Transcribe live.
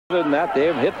Than that,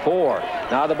 they've hit 4.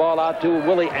 Now the ball out to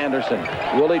Willie Anderson.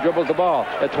 Willie dribbles the ball.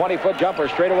 A 20-foot jumper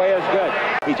straight away is good.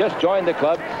 He just joined the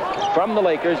club from the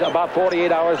Lakers about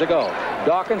 48 hours ago.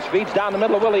 Dawkins feeds down the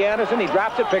middle of Willie Anderson. He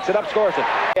drops it, picks it up, scores it.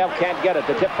 Can't get it.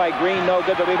 The tip by Green, no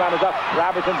good. The rebound is up.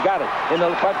 Robertson's got it. In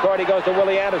the front court, he goes to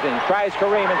Willie Anderson. Tries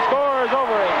Kareem and scores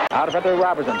over him. Out of front to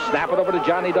Robertson. Snap it over to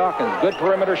Johnny Dawkins. Good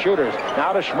perimeter shooters.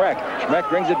 Now to Schmeck. Schmeck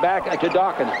brings it back to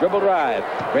Dawkins. Dribble drive.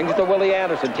 Brings it to Willie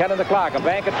Anderson. 10 on the clock. A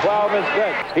bank at 12 is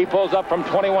good. He pulls up from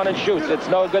 21 and shoots. It's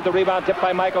no good. The rebound tipped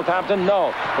by Michael Thompson.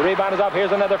 No. The rebound is up.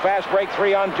 Here's another fast break.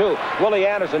 3 on 2. Willie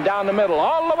Anderson down the middle.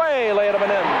 All the way. Lay it up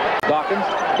and in.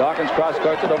 Dawkins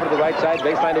cross-courts it over to the right side.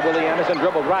 Baseline to Willie Anderson.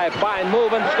 Dribble drive. Fine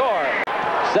move and score.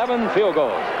 7 field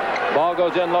goals. Ball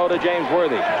goes in low to James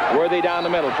Worthy. Worthy down the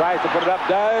middle. Tries to put it up.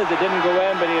 Does. It didn't go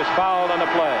in, but he is fouled on the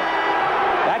play.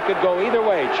 That could go either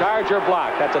way. Charge or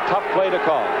block. That's a tough play to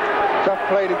call. Tough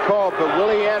play to call, but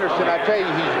Willie Anderson, I tell you,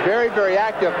 he's very, very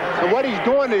active. And what he's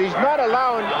doing is he's not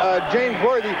allowing James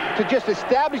Worthy to just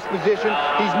establish position.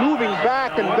 He's moving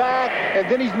back, and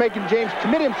then he's making James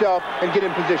commit himself and get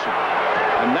in position.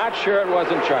 I'm not sure it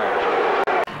wasn't charged.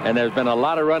 And there's been a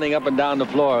lot of running up and down the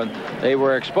floor, and they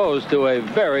were exposed to a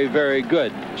very, very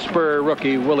good Spur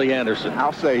rookie, Willie Anderson.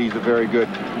 I'll say he's a very good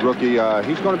rookie.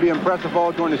 He's going to be impressive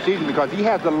all during the season because he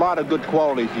has a lot of good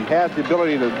qualities. He has the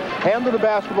ability to handle the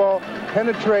basketball,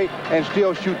 penetrate, and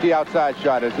still shoot the outside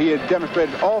shot, as he has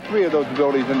demonstrated all 3 of those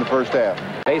abilities in the first half.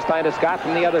 Baseline to Scott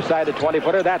from the other side, the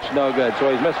 20-footer. That's no good,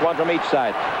 so he's missed 1 from each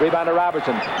side. Rebound to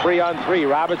Robertson. 3 on 3.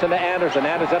 Robertson to Anderson.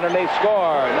 Anderson underneath.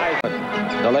 Score. Nice.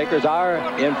 The Lakers are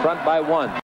in front by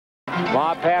 1.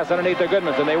 Lob pass underneath to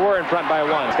Goodmanson. They were in front by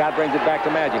 1. Scott brings it back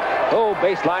to Magic. Oh,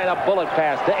 baseline, a bullet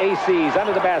pass to AC's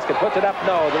under the basket. Puts it up.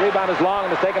 No. The rebound is long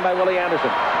and is taken by Willie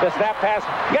Anderson. The snap pass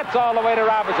gets all the way to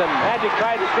Robertson. Magic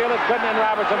tried to steal it, couldn't, and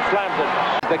Robertson slams it.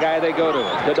 The guy they go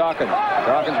to Dawkins.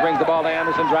 Dawkins brings the ball to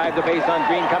Anderson. Drives the base on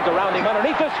Green. Comes around him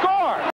underneath to score.